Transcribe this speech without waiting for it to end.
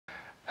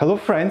Hello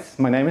friends,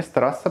 my name is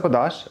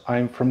TARAS'S.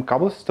 I'm from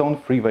Cobblestone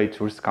Freeway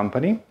Tours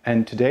company,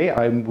 and today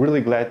I'm really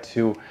glad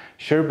to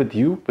share with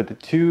you the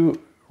two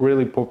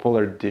really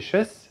popular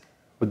dishes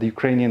with the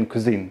Ukrainian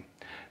cuisine.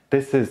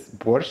 This is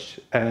borscht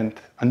and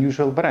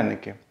unusual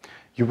varenyky.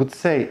 You would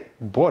say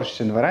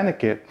borscht and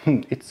varenyky,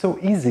 it's so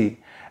easy,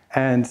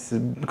 and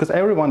because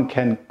everyone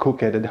can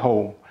cook it at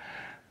home.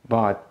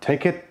 But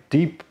take a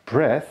deep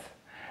breath,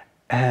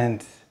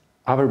 and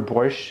our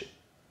borscht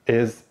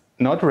is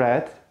not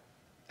red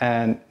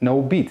and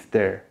no beets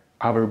there.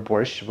 Our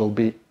borscht will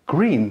be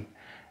green,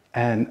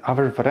 and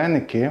our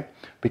varenyky,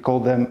 we call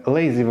them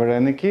lazy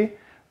varenyky,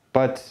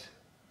 but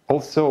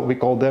also we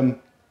call them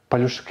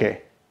Paliushky.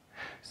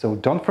 So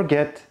don't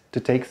forget to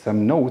take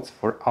some notes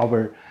for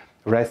our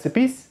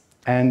recipes,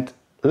 and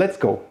let's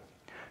go.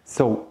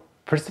 So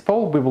first of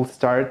all, we will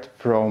start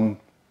from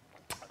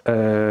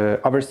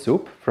our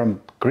soup,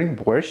 from green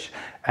borscht,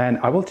 and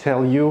I will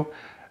tell you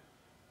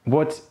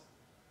what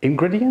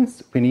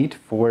ingredients we need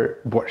for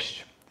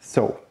borscht.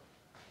 So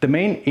the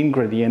main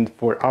ingredient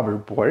for our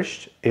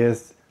borscht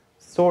is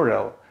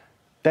sorrel.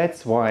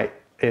 That's why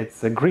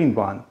it's a green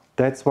one.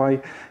 That's why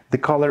the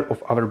color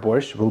of our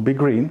borscht will be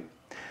green.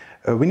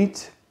 We need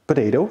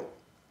potato,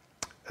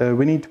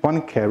 we need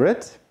 1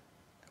 carrot,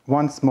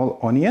 1 small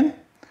onion,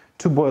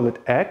 2 boiled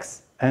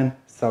eggs and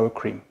sour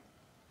cream.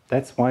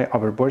 That's why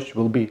our borscht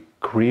will be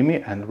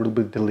creamy and will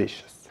be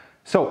delicious.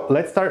 So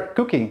let's start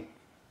cooking.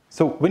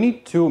 So we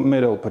need 2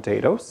 middle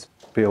potatoes.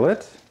 Peel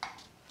it.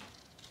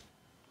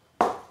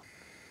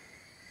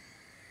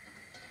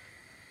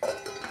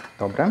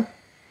 Dobra.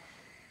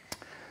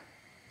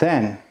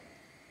 Then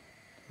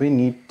we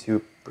need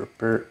to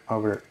prepare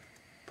our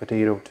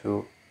potato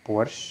to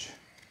borscht.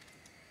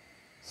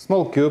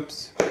 Small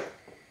cubes.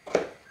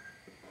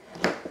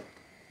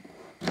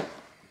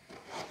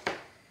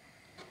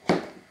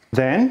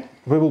 Then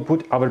we will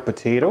put our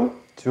potato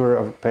to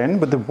our pan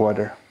with the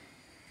water.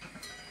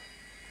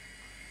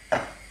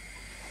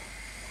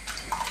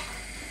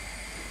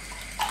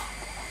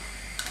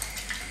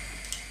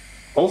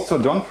 Also,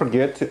 don't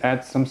forget to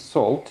add some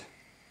salt.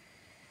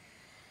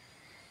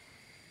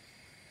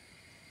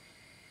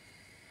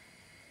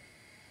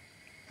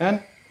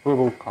 And we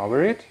will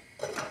cover it.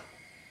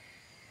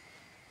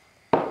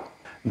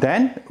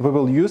 Then we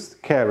will use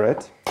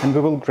carrot, and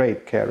we will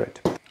grate carrot.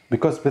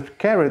 Because with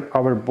carrot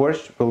our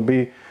borscht will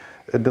be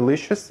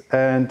delicious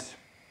and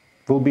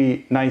will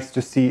be nice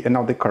to see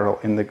another color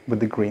with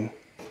the green.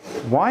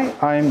 Why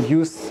I'm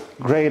use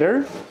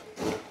grater?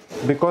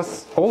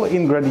 Because all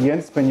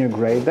ingredients, when you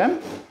grate them,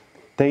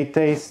 they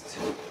taste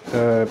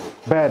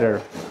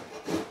better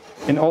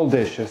in all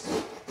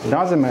dishes.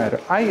 Doesn't matter.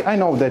 I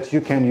know that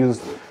you can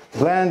use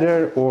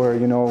blender or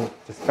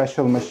the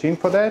special machine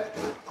for that.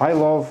 I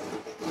love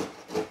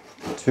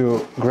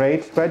to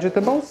grate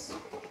vegetables.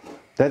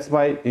 That's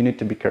why you need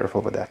to be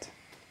careful with that.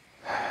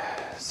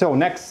 So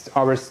next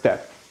our step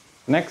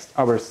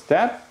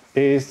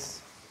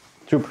is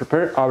to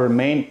prepare our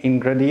main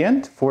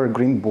ingredient for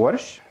green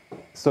borscht.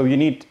 So you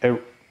need a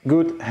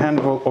good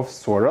handful of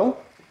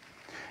sorrel.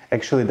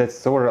 Actually, that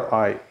sorrel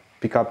I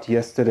picked up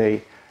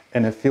yesterday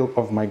in a field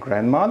of my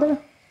grandmother.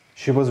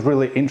 She was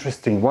really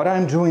interesting what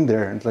I'm doing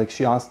there. And like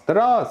she asked,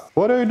 Taras,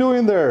 what are you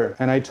doing there?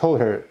 And I told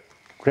her,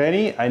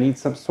 Granny, I need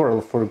some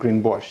sorrel for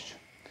green borscht.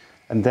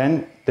 And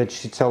then that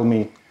she told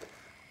me,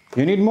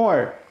 you need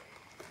more.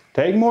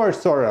 Take more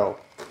sorrel.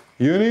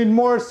 You need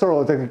more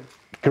sorrel. Like,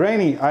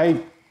 Granny,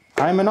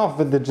 I'm enough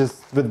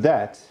with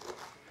that.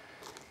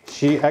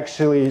 She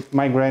actually,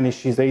 my granny,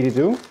 she's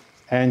 82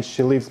 and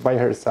she lives by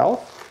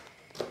herself,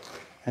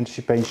 and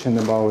she's patient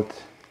about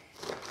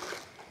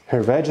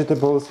her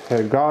vegetables,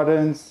 her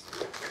gardens,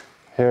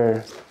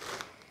 her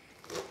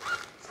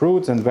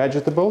fruits and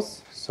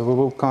vegetables. So we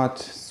will cut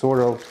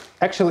sorrel.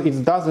 Actually,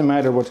 it doesn't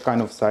matter what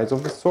kind of size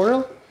of the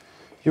sorrel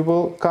you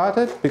will cut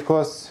it,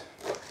 because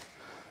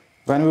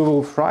when we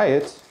will fry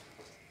it,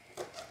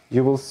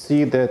 you will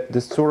see that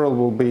the sorrel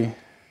will be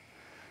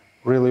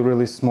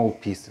really small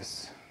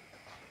pieces.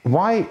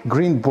 Why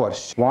green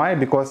borscht? Why?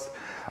 Because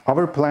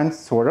our plant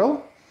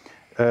sorrel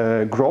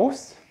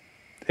grows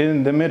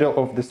in the middle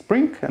of the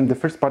spring and the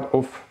first part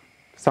of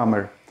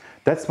summer.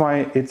 That's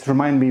why it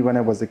reminds me when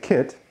I was a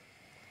kid.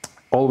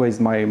 Always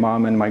my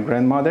mom and my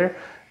grandmother,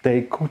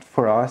 they cooked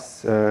for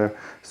us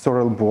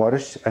sorrel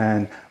borscht,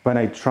 and when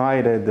I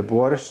tried the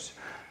borscht,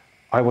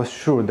 I was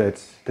sure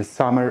that the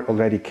summer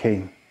already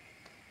came.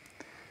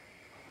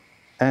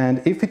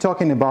 And if we're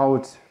talking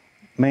about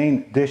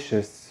main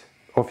dishes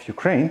of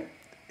Ukraine,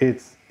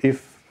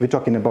 if we're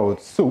talking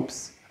about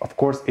soups, of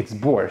course it's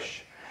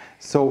borscht.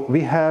 So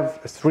we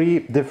have 3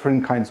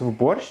 different kinds of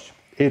borscht.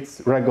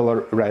 It's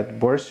regular red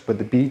borscht with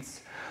the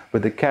beets,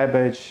 with the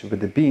cabbage, with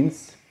the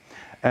beans,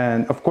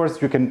 and of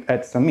course you can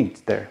add some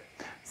meat there.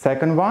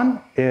 Second one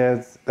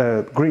is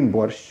green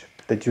borscht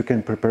that you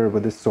can prepare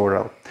with the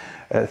sorrel.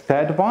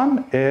 Third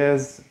one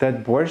is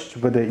that borscht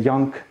with the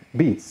young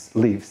beets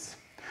leaves.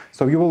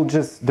 So you will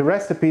the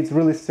recipe is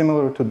really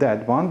similar to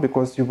that one,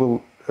 because you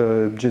will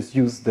just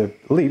use the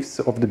leaves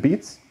of the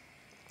beets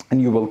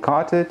and you will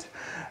cut it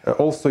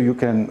Also, you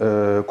can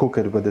cook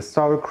it with the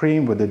sour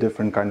cream, with the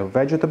different kind of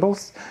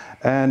vegetables,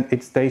 and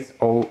it tastes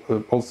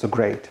also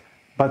great.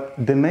 But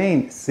the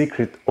main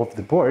secret of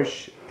the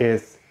borscht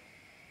is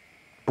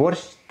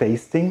borscht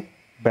tasting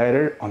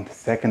better on the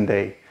second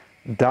day.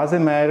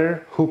 Doesn't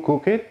matter who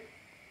cook it,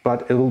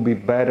 but it will be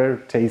better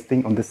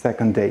tasting on the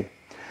second day.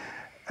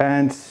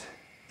 And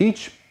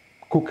each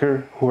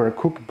cooker who are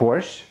cook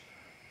borscht,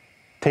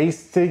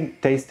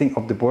 tasting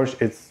of the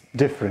borscht is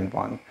different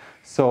one.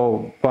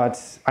 So, but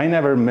I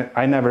never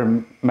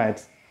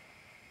met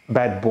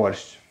bad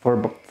borscht.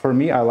 For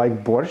me, I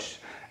like borscht,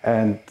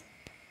 and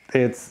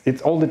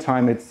it's all the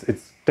time. It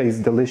tastes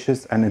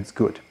delicious and it's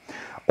good.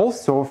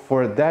 Also,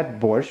 for that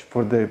borscht,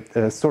 for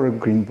the Sorrel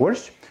green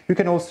borscht, you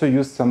can also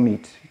use some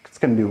meat. It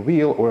can be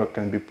veal or it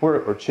can be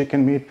pork or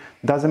chicken meat.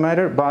 Doesn't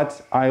matter.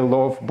 But I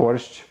love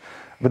borscht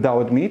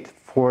without meat.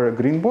 For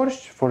green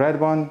borscht, for that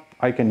one,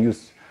 I can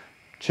use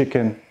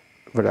chicken,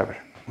 whatever.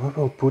 We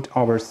will put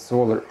our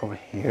Sorrel over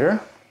here.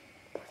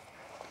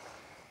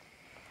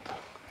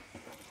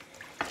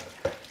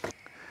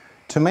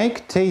 To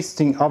make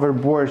tasting our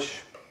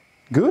borscht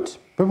good,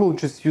 we will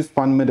just use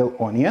one middle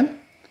onion,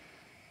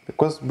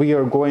 because we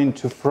are going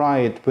to fry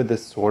it with the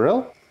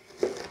sorrel.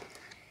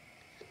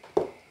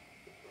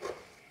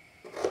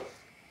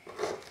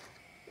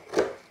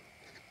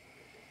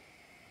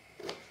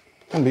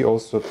 Can be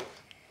also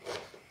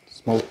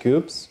small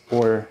cubes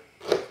or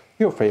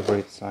your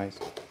favorite size.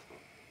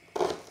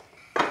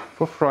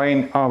 For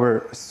frying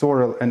our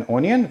sorrel and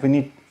onion, we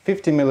need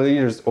 50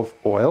 milliliters of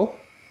oil.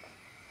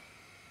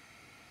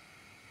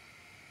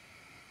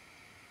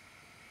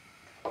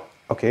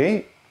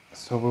 Okay,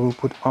 so we will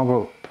put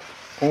our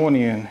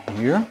onion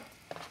here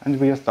and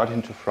we are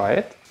starting to fry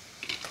it.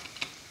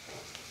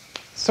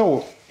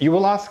 So you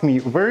will ask me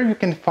where you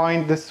can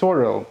find the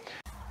sorrel.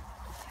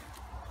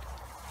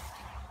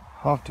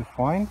 How to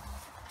find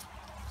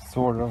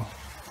sorrel?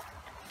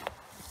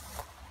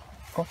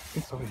 Oh,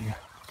 it's over here.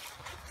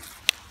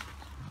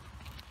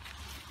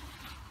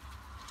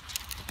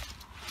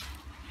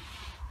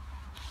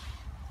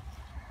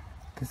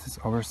 This is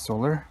our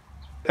sorrel.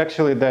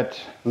 Actually,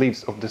 that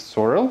leaves of the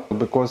sorrel,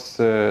 because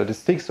the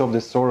sticks of the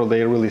sorrel,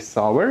 they are really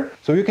sour.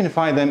 So you can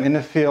find them in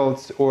the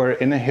fields or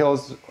in the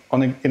hills,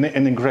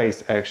 in the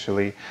grass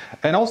actually.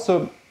 And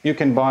also you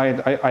can buy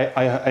it,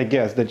 I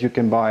guess that you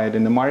can buy it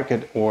in the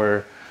market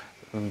or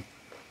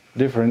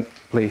different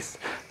place.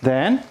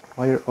 Then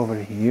fire over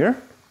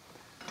here.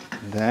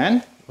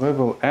 Then we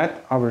will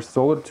add our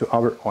sorrel to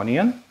our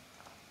onion.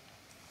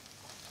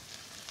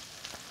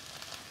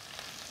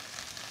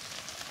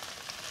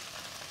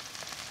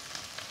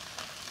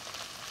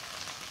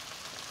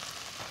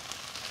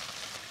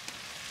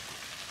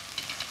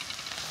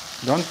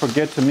 Don't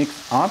forget to mix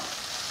up.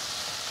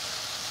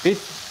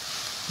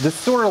 The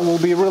sorrel will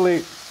be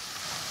really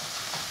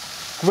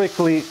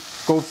quickly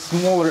go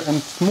smaller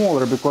and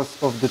smaller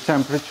because of the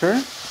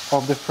temperature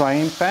of the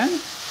frying pan,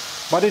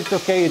 but it's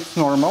okay, it's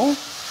normal.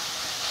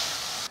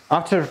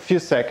 After a few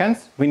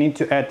seconds, we need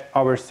to add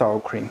our sour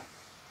cream.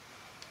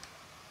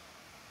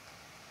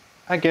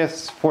 I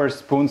guess 4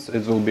 spoons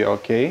it will be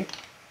okay.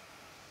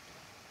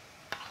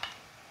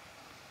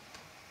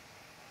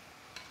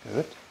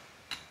 Good.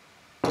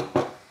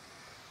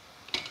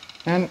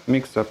 And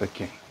mix up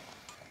again.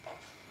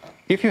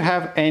 If you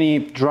have any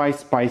dry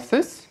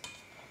spices,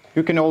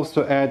 you can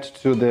also add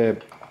to the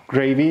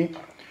gravy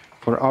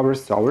for our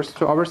sours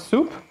to our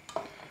soup.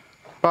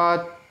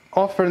 But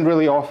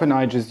really often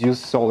I just use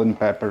salt and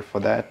pepper for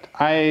that.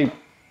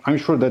 I'm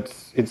sure that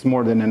it's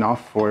more than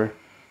enough for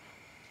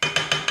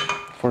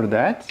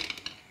that.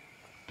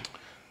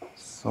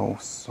 So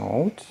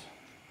salt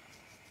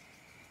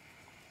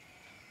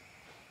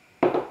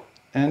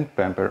and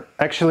pepper.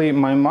 Actually,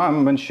 my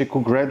mom, when she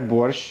cooked red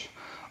borscht,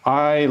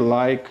 I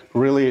like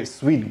really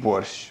sweet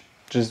borscht,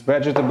 just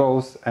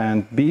vegetables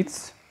and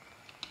beets.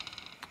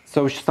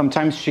 So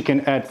sometimes she can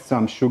add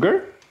some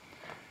sugar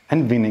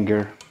and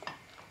vinegar.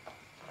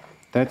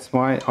 That's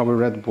why our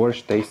red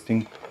borscht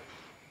tasting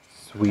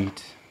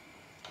sweet.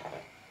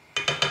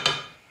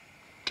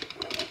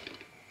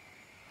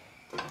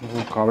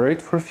 We'll cover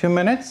it for a few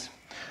minutes.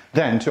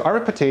 Then to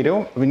our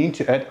potato, we need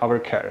to add our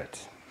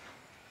carrot.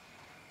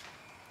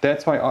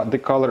 That's why the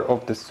color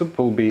of the soup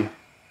will be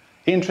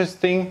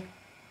interesting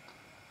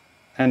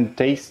and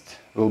taste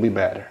will be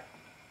better.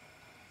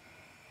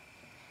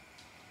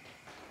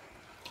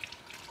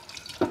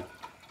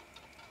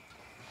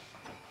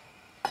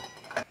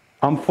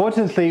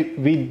 Unfortunately,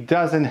 we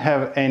doesn't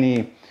have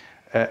any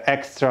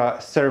extra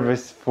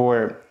service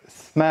for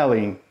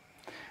smelling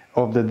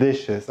of the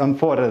dishes,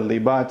 unfortunately,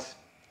 but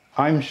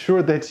I'm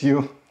sure that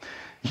you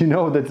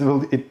know that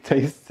it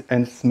tastes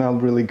and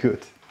smells really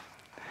good.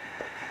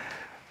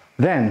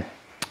 Then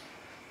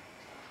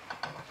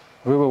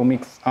we will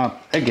mix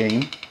up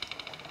again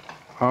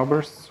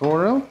our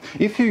sorrel.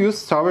 If you use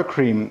sour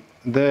cream,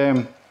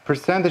 the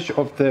percentage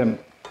of the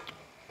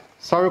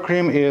sour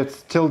cream is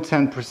still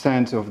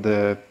 10% of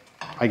the,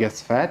 I guess,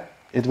 fat.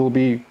 It will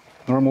be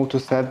normal to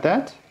set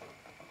that.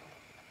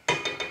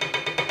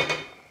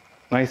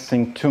 I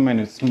think 2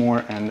 minutes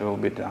more and it will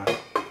be done.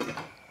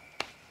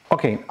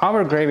 Okay,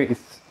 our gravy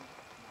is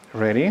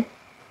ready.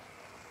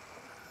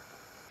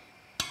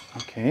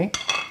 Okay,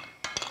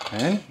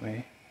 then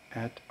we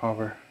add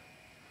our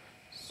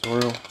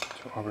sorrel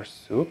to our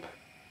soup.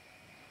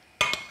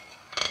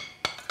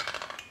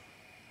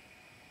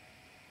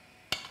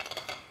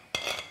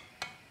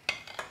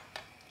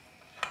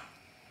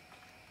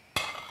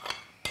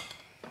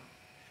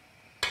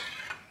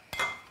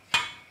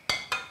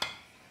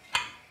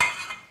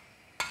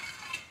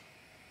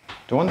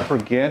 Don't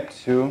forget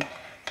to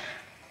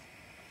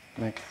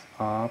mix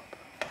up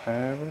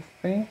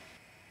everything,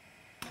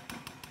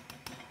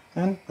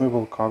 and we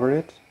will cover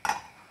it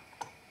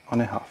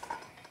on a half.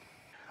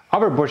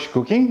 Our borscht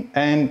cooking,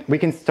 and we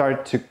can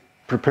start to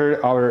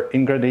prepare our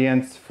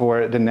ingredients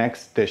for the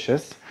next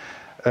dishes.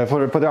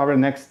 For our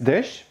next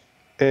dish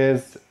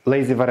is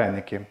lazy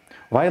varenyky.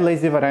 Why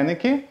lazy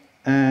varenyky?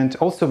 And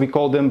also we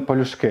call them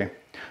paliushky.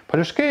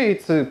 Paliushky,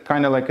 it's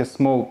kind of like a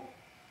small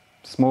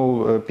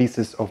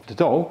pieces of the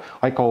dough.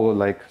 I call it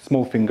like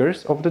small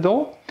fingers of the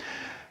dough.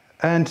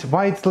 And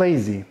why it's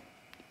lazy?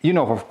 You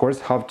know, of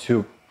course, how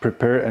to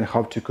prepare and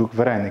how to cook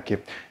varenyky.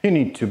 You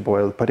need to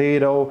boil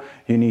potato,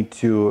 you need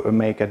to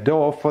make a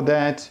dough for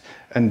that,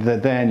 and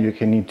then you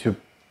can need to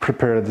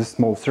prepare the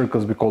small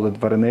circles. We call it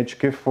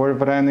varenyky for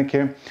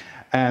varenyky.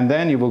 And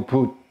then you will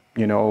put,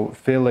 you know,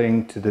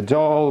 filling to the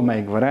dough,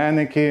 make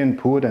varenyky and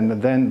put, and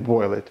then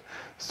boil it.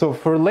 So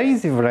for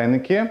lazy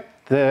varenyky,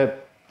 the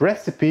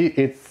recipe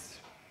it's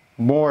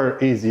more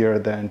easier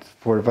than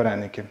for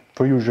varenyky,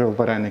 for usual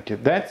varenyky.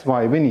 That's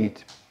why we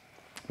need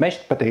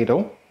mashed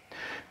potato,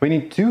 we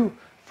need 2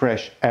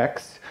 fresh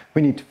eggs,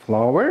 we need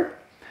flour,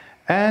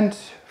 and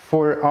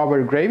for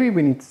our gravy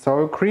we need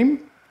sour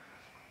cream,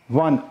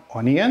 1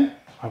 onion,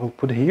 I will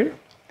put here,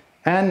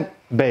 and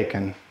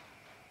bacon.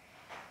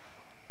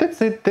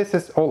 That's it. This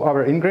is all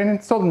our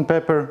ingredients, salt and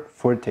pepper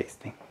for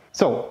tasting.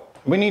 So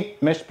we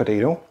need mashed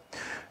potato.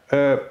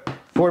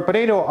 For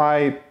potato,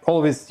 I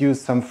always use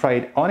some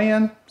fried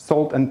onion,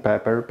 salt and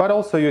pepper, but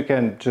also you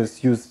can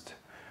just use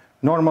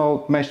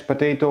normal mashed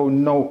potato,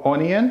 no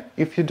onion.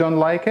 If you don't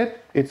like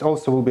it, it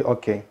also will be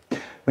okay.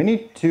 We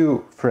need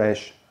 2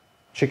 fresh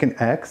chicken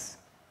eggs.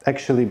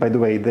 Actually, by the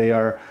way, they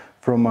are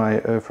from my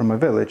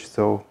village,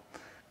 so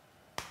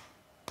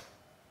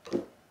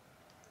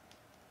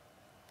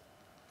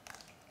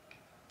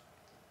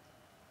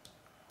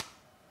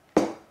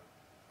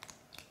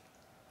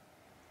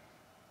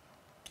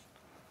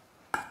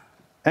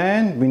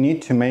and we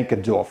need to make a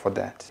dough for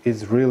that.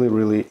 It's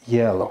really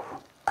yellow.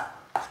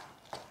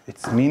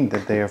 It means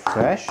that they are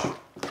fresh.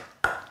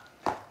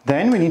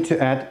 Then we need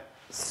to add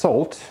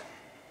salt,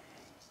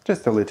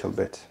 just a little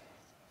bit.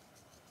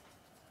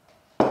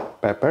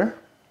 Pepper,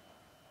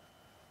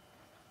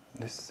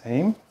 the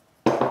same.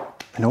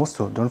 And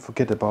also don't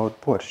forget about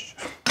borscht.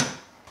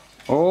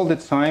 All the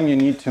time you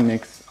need to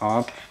mix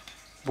up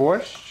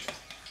borscht.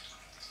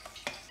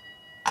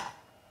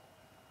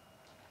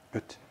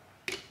 Good.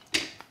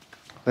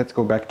 Let's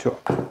go back to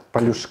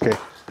Paliushky.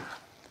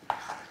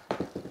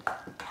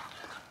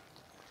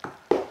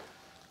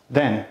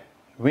 Then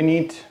we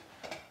need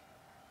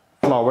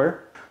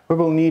flour. We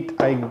will need,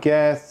 I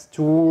guess,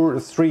 2 or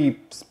 3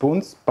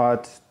 spoons,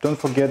 but don't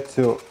forget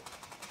to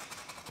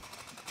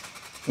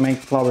make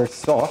flour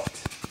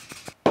soft.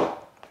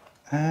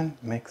 And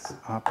mix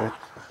up it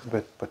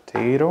with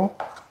potato.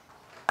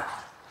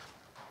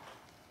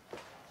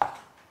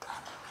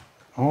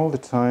 All the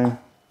time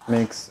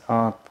mix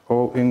up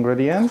all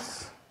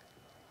ingredients.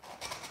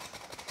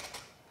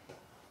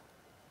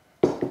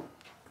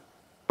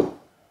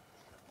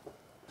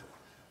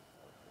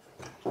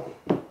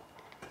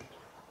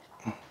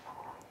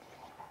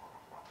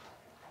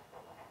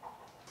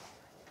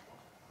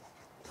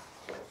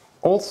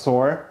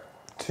 Also,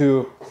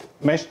 to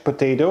mashed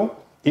potato,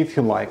 if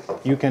you like,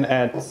 you can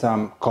add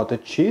some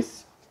cottage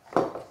cheese,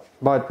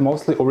 but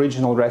mostly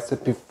original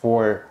recipe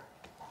for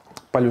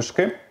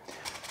Paliushky.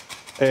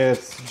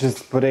 It's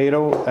just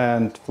potato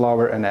and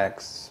flour and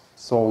eggs,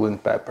 salt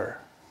and pepper.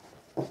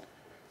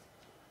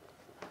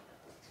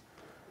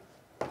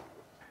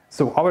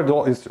 So our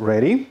dough is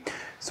ready.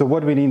 So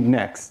what we need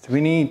next?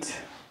 We need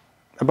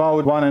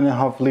about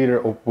 1.5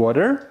 liters of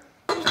water.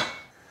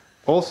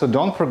 Also,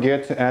 don't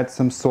forget to add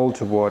some salt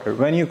to water.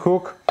 When you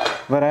cook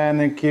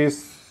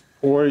varenykys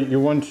or you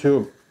want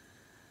to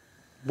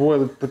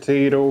boil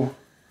potato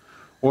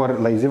or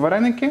lazy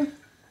varenyky,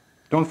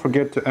 don't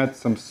forget to add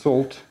some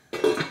salt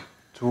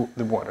to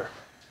the water.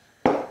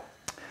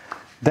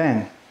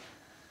 Then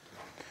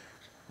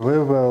we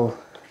will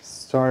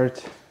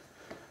start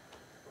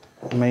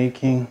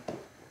making.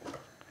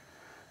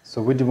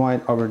 So we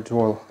divide our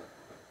dough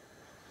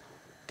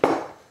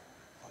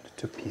into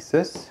 2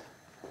 pieces.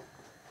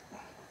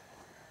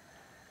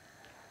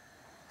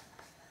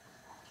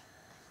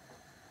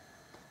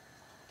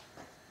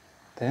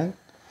 Then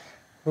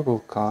we will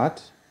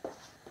cut.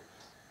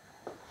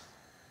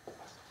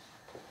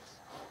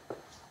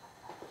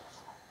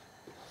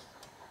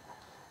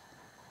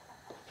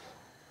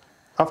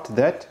 After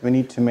that, we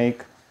need to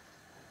make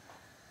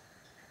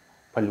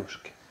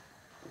Paliushky.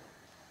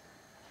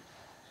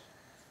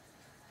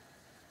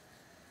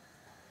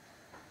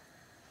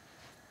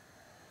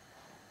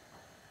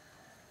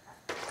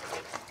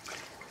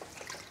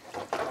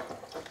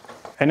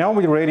 And now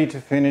we're ready to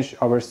finish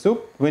our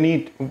soup. We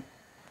need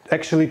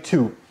actually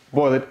 2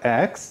 boiled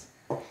eggs.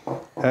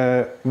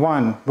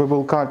 One we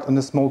will cut in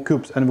the small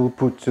cubes and we'll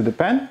put to the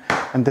pan.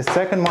 And the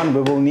second one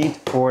we will need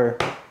for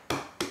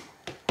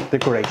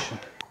decoration.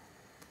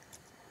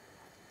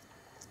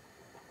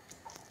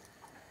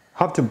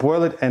 Have to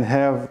boil it and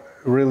have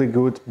really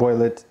good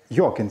boiled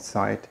yolk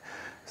inside.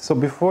 So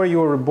before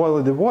you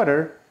boil the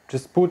water,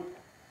 just put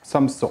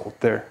some salt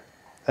there.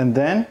 And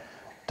then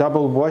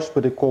double wash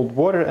with the cold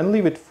water and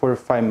leave it for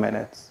 5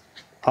 minutes.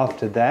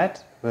 After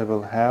that, we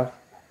will have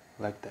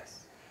like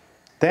this.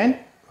 Then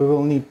we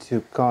will need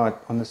to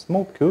cut on the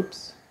small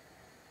cubes.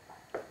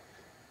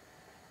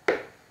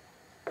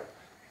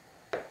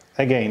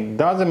 Again,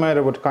 doesn't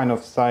matter what kind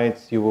of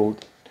size you will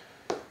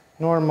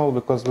normal,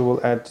 because we will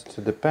add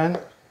to the pan.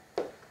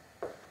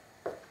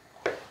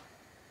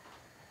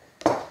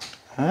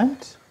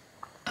 And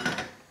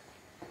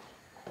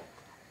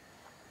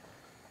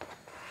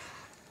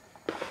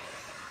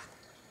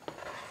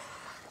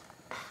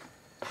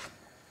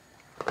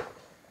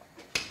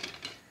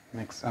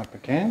mix up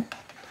again,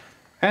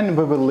 and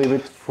we will leave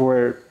it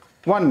for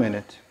 1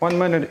 minute. 1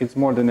 minute is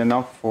more than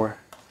enough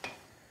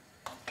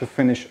to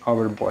finish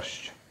our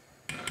borscht.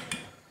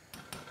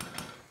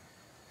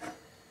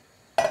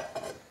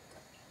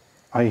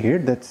 I hear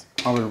that's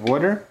our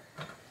water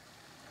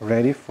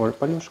ready for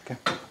paliushky.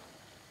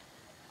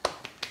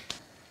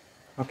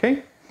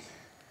 Okay,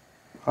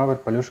 our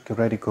paliushky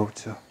ready go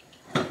to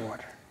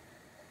water.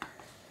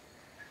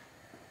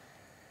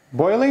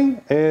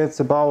 Boiling, it's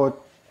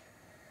about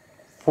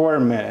 4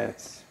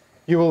 minutes.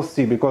 You will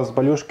see, because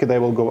paliushky, they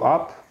will go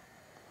up.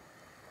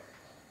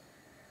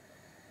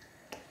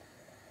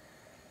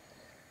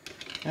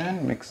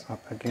 And mix up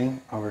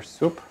again our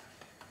soup.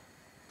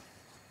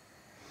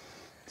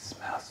 It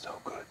smells so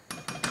good.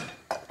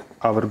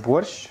 Our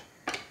borscht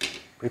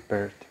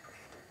prepared.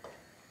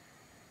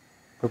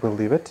 We will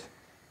leave it.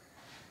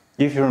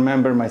 If you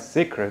remember my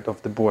secret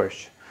of the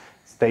borscht,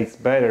 it tastes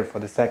better for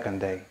the second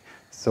day.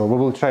 So we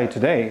will try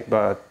today,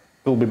 but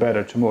it will be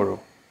better tomorrow.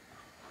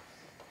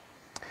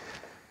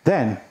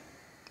 Then,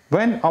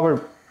 when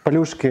our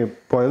paliushky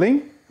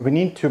boiling, we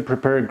need to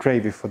prepare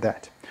gravy for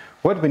that.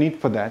 What we need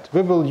for that?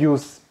 We will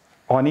use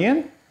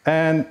onion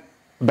and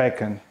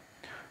bacon.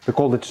 We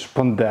call it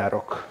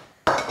szponderok.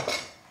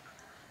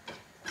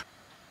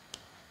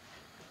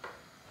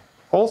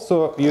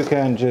 Also, you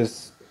can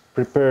just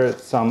prepare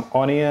some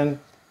onion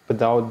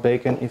without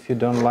bacon if you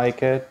don't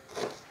like it.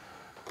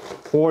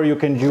 Or you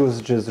can use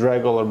just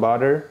regular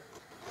butter,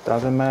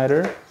 doesn't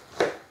matter.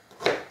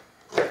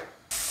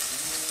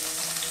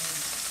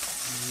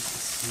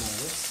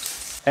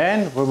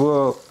 And we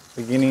will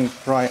beginning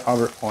fry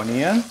our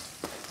onion.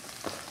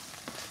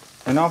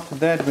 And after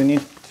that we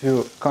need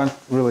to cut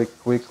really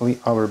quickly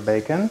our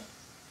bacon.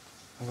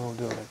 We'll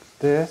do like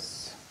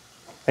this.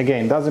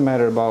 Again, doesn't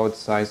matter about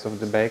size of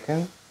the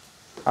bacon.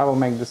 I will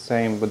make the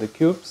same with the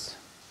cubes.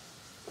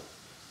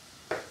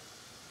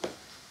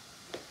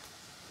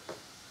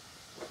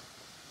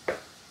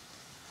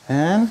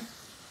 And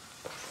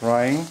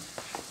frying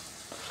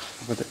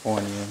with the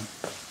onion.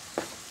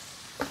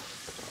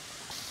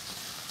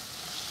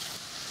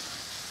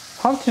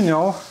 How to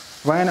know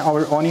when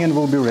our onion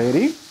will be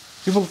ready?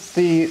 You will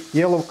see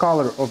yellow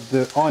color of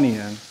the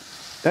onion.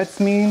 That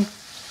means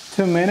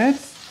 2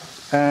 minutes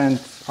and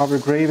our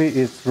gravy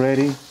is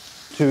ready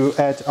to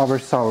add our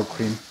sour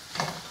cream.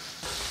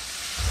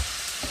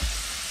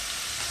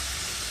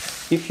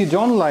 If you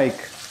don't like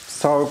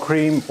sour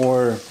cream,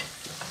 or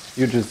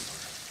you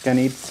just can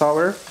eat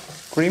sour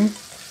cream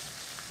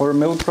or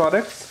milk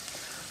products,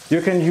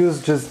 you can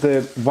use just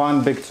the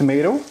 1 big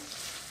tomato,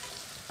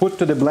 put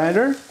to the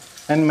blender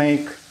and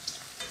make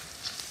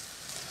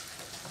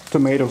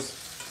tomato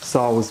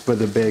sauce with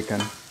the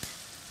bacon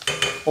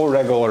or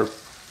regular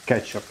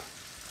ketchup.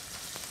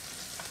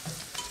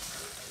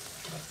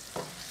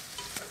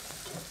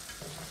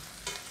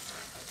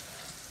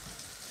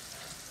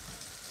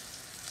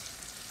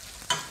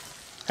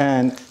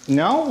 And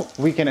now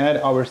we can add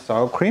our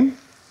sour cream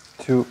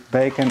to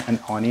bacon and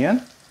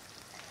onion.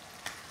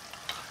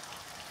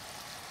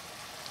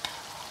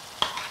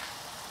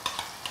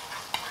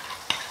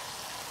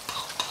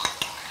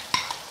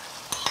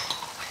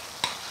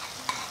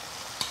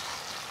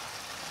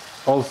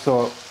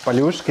 Also,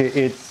 paliushky,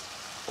 it's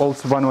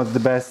also one of the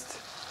best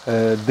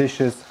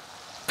dishes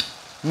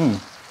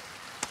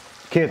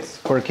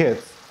for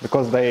kids,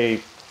 because they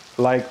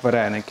like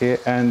Varenyky.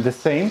 And the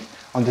same,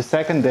 on the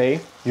second day,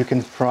 you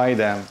can fry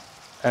them,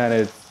 and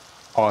it's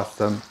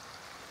awesome.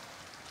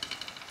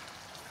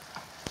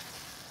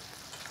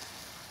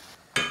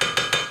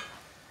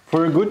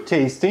 For a good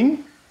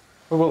tasting,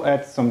 we will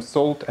add some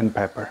salt and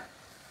pepper.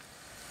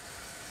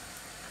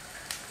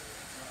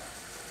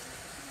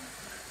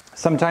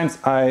 Sometimes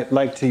I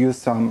like to use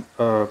some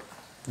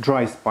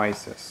dry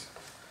spices.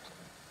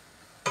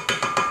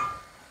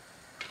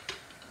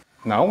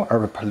 Now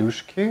our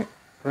paliushki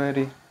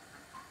ready.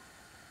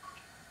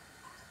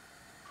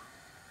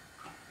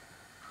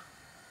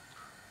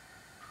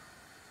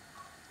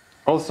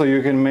 Also,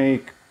 you can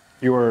make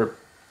your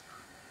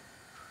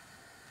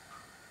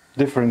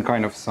different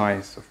kind of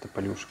size of the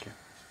paliushki.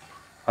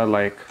 I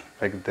like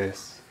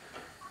this,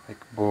 like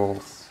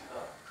balls.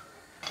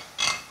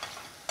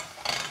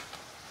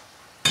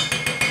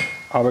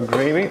 Our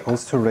gravy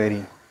also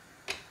ready.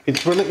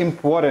 It's really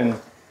important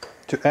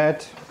to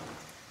add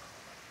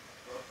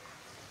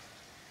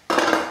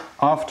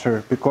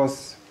after,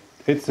 because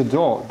it's a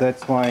dough,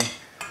 that's why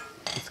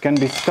it can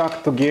be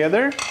stuck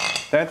together.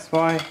 That's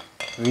why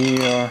we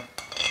are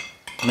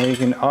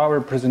making our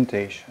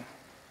presentation.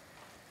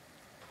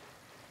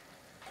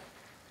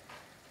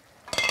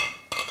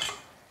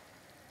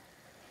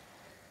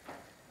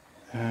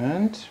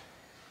 And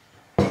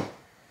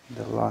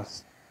the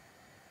last,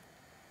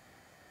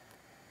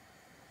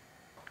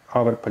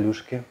 our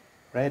paliushki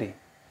ready.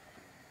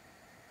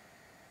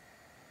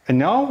 And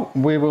now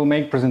we will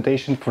make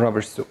presentation for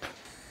our soup.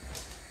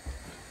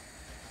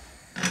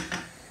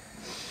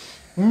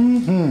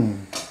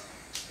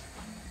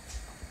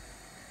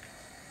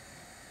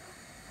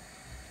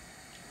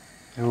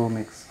 We will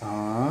mix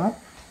up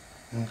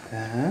and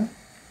then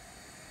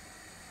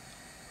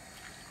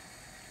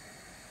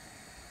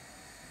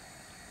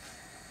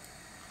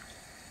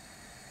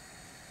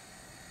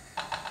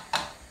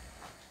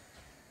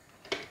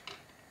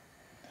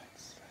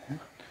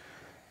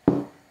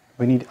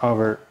we need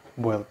our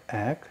boiled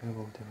egg. We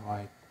will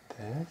divide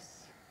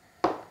this.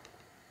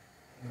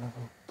 We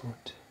will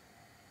put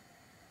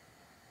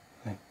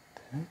like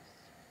this.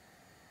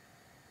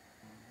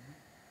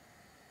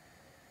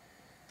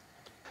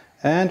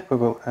 And we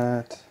will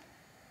add,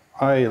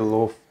 I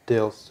love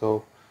dill,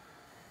 so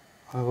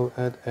I will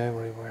add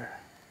everywhere.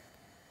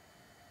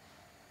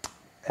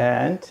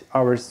 And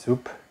our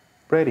soup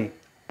ready.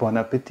 Bon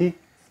appetit,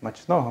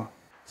 смачного.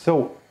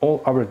 So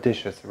all our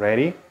dishes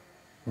ready,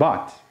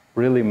 but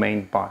really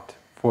main part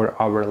for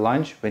our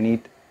lunch we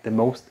need the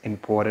most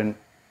important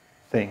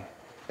thing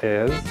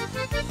is,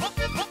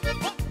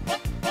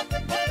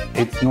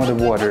 it's not a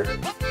water,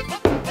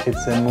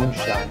 it's a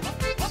moonshine.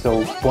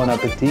 So bon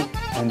appetit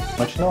and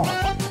смачного.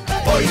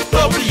 Ой,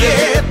 хто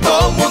б'є,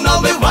 тому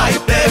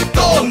наливайте,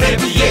 хто не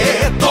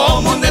б'є,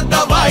 тому не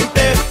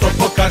давайте, хто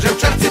покаже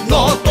в черці